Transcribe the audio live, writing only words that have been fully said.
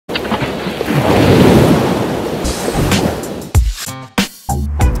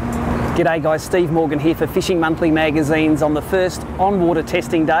G'day guys, Steve Morgan here for Fishing Monthly Magazines on the first on-water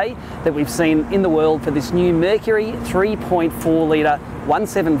testing day that we've seen in the world for this new Mercury 3.4 litre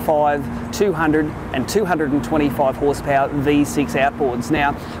 175, 200 and 225 horsepower V6 outboards.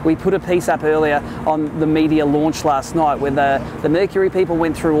 Now, we put a piece up earlier on the media launch last night where the Mercury people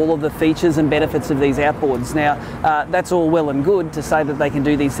went through all of the features and benefits of these outboards. Now, that's all well and good to say that they can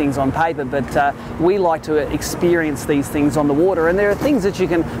do these things on paper, but we like to experience these things on the water, and there are things that you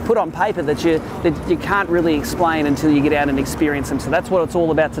can put on paper that you can't really explain until you get out and experience them. So that's what it's all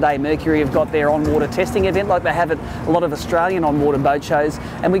about today. Mercury have got their on-water testing event like they have at a lot of Australian on-water boat shows,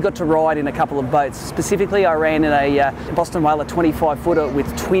 and we got to ride in a couple of boats. Specifically, I ran in a Boston Whaler 25-footer with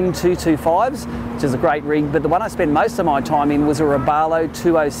twin 225s, which is a great rig, but the one I spent most of my time in was a Robalo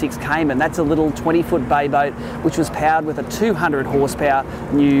 206 Cayman. That's a little 20-foot bay boat which was powered with a 200 horsepower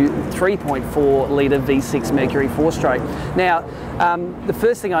new 3.4 litre V6 Mercury 4-stroke. Now, the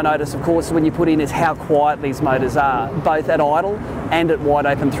first thing I noticed, of course, when you put in is how quiet these motors are, both at idle and at wide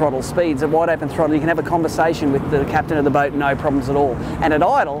open throttle speeds. At wide open throttle, you can have a conversation with the captain of the boat, no problems at all. And at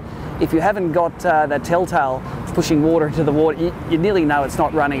idle, if you haven't got that telltale pushing water into the water, you nearly know it's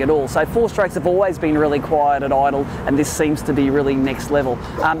not running at all. So 4-strokes have always been really quiet at idle, and this seems to be really next level.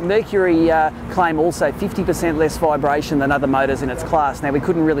 Mercury claim also 50% less vibration than other motors in its class. Now, we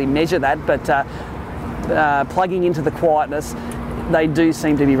couldn't really measure that, but plugging into the quietness, they do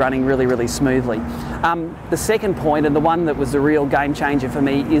seem to be running really, really smoothly. The second point, and the one that was the real game changer for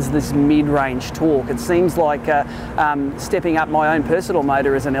me, is this mid-range torque. It seems like stepping up my own personal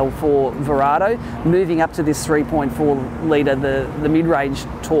motor as an L4 Verado, moving up to this 3.4 litre, the mid-range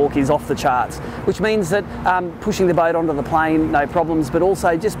torque is off the charts, which means that pushing the boat onto the plane, no problems, but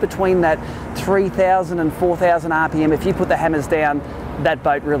also just between that 3,000 and 4,000 RPM, if you put the hammers down, that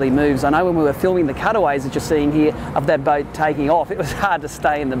boat really moves. I know when we were filming the cutaways that you're seeing here of that boat taking off, it was hard to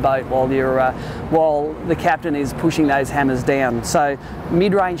stay in the boat while the captain is pushing those hammers down. So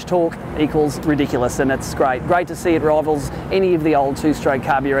mid-range torque equals ridiculous, and it's great. Great to see it rivals any of the old 2-stroke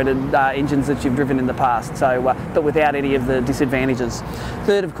carburetted engines that you've driven in the past, so but without any of the disadvantages.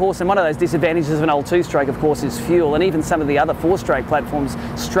 Third, of course, and one of those disadvantages of an old 2-stroke, of course, is fuel, and even some of the other 4-stroke platforms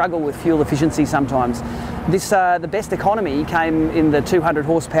struggle with fuel efficiency sometimes. The best economy came in the 200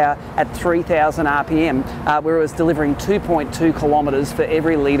 horsepower at 3,000 RPM, where it was delivering 2.2 kilometres for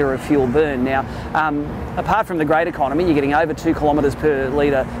every litre of fuel burn. Now, apart from the great economy, you're getting over 2 kilometres per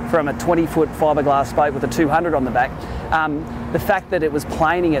litre from a 20-foot fiberglass boat with a 200 on the back. The fact that it was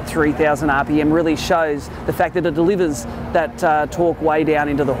planing at 3,000 RPM really shows the fact that it delivers that torque way down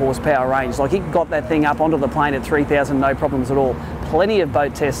into the horsepower range. Like, it got that thing up onto the plane at 3,000, no problems at all. Plenty of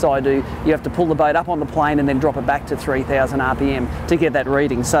boat tests I do, you have to pull the boat up on the plane and then drop it back to 3,000 RPM to get that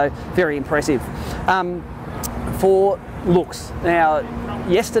reading, so very impressive. For looks, now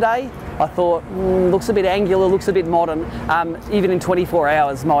yesterday I thought, looks a bit angular, looks a bit modern. Even in 24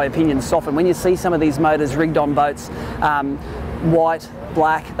 hours, my opinion softened. When you see some of these motors rigged on boats, white,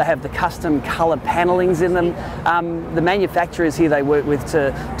 black, they have the custom colour panellings in them. The manufacturers here they work with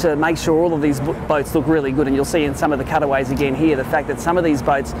to make sure all of these boats look really good, and you'll see in some of the cutaways again here the fact that some of these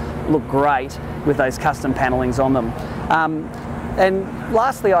boats look great with those custom panellings on them. And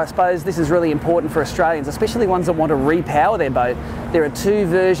lastly, I suppose this is really important for Australians, especially ones that want to repower their boat. There are 2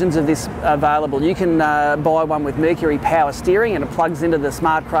 versions of this available. You can buy one with Mercury power steering, and it plugs into the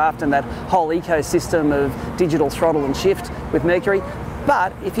SmartCraft and that whole ecosystem of digital throttle and shift with Mercury.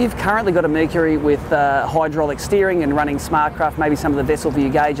 But if you've currently got a Mercury with hydraulic steering and running SmartCraft, maybe some of the vessel view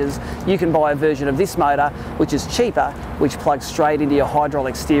gauges, you can buy a version of this motor which is cheaper, which plugs straight into your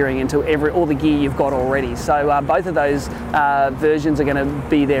hydraulic steering, into all the gear you've got already. So both of those versions are going to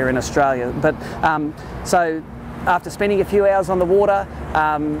be there in Australia. But so after spending a few hours on the water,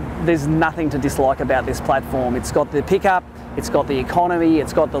 there's nothing to dislike about this platform. It's got the pickup, it's got the economy,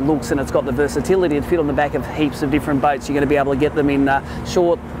 it's got the looks, and it's got the versatility to fit on the back of heaps of different boats. You're going to be able to get them in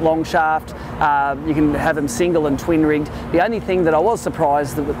short, long shaft. You can have them single and twin rigged. The only thing that I was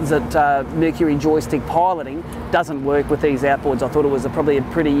surprised that Mercury joystick piloting doesn't work with these outboards. I thought it was probably a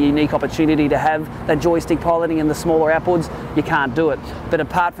pretty unique opportunity to have that joystick piloting in the smaller outboards. You can't do it. But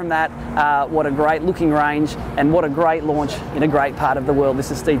apart from that, what a great looking range, and what a great launch in a great part of the world.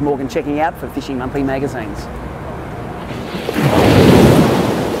 This is Steve Morgan checking out for Fishing Monthly Magazines.